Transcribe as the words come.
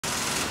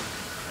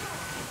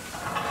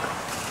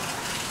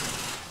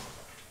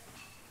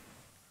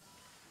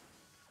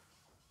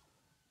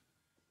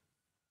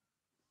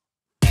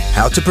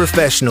How to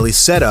professionally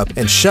set up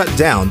and shut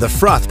down the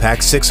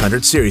Froth-Pak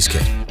 600 series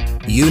kit.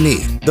 You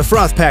need the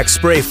Froth-Pak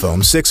Spray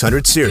Foam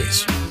 600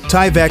 series,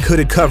 Tyvek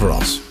hooded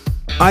coveralls,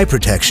 eye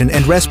protection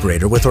and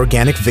respirator with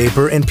organic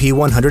vapor and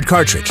P100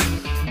 cartridge,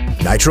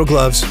 nitro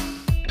gloves,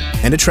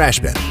 and a trash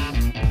bin.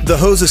 The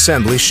hose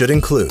assembly should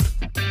include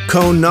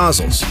cone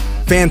nozzles,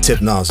 fan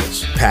tip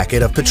nozzles,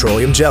 packet of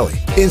petroleum jelly,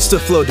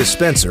 InstaFlow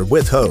dispenser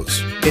with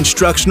hose,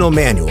 instructional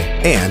manual,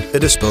 and a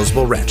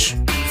disposable wrench.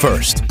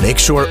 First, make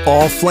sure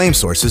all flame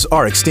sources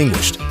are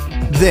extinguished.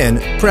 Then,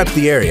 prep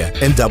the area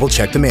and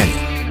double-check the manual.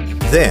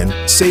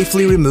 Then,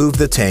 safely remove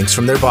the tanks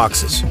from their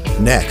boxes.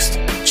 Next,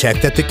 check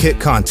that the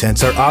kit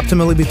contents are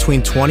optimally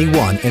between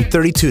 21 and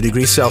 32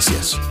 degrees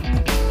Celsius.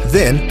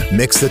 Then,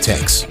 mix the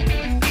tanks.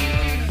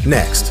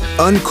 Next,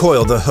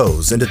 uncoil the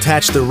hose and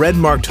attach the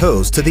red-marked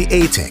hose to the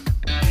A tank,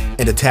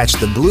 and attach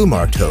the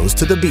blue-marked hose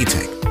to the B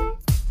tank.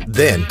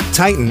 Then,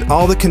 tighten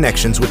all the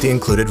connections with the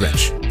included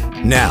wrench.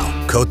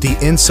 Now, coat the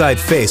inside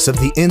face of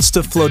the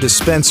InstaFlow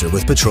dispenser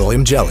with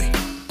petroleum jelly.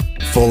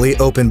 Fully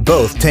open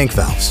both tank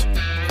valves.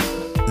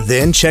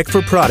 Then check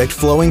for product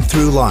flowing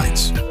through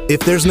lines. If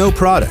there's no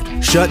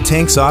product, shut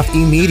tanks off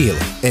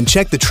immediately and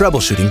check the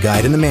troubleshooting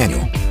guide in the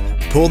manual.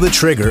 Pull the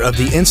trigger of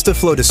the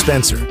InstaFlow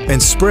dispenser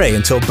and spray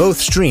until both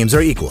streams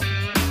are equal.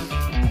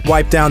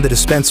 Wipe down the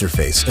dispenser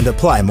face and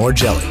apply more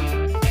jelly.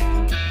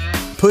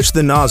 Push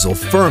the nozzle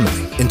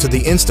firmly into the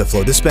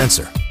InstaFlow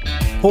dispenser.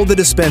 Hold the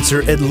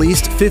dispenser at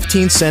least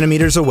 15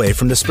 centimeters away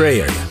from the spray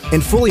area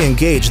and fully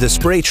engage the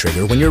spray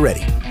trigger when you're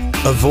ready.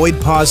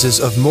 Avoid pauses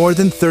of more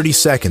than 30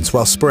 seconds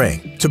while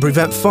spraying to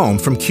prevent foam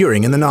from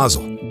curing in the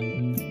nozzle.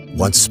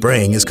 Once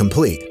spraying is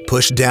complete,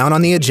 push down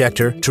on the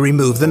ejector to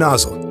remove the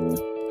nozzle.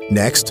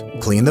 Next,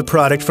 clean the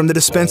product from the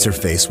dispenser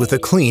face with a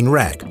clean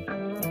rag.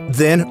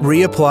 Then,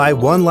 reapply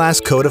one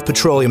last coat of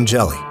petroleum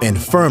jelly and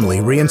firmly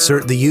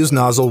reinsert the used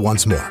nozzle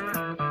once more.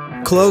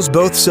 Close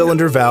both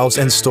cylinder valves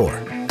and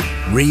store.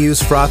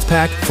 Reuse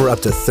Froth-Pak for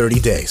up to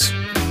 30 days.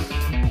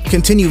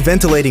 Continue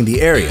ventilating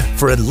the area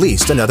for at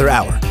least another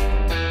hour.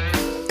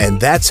 And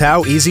that's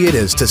how easy it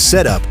is to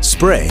set up,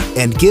 spray,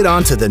 and get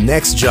on to the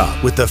next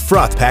job with the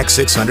Froth-Pak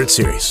 600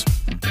 series.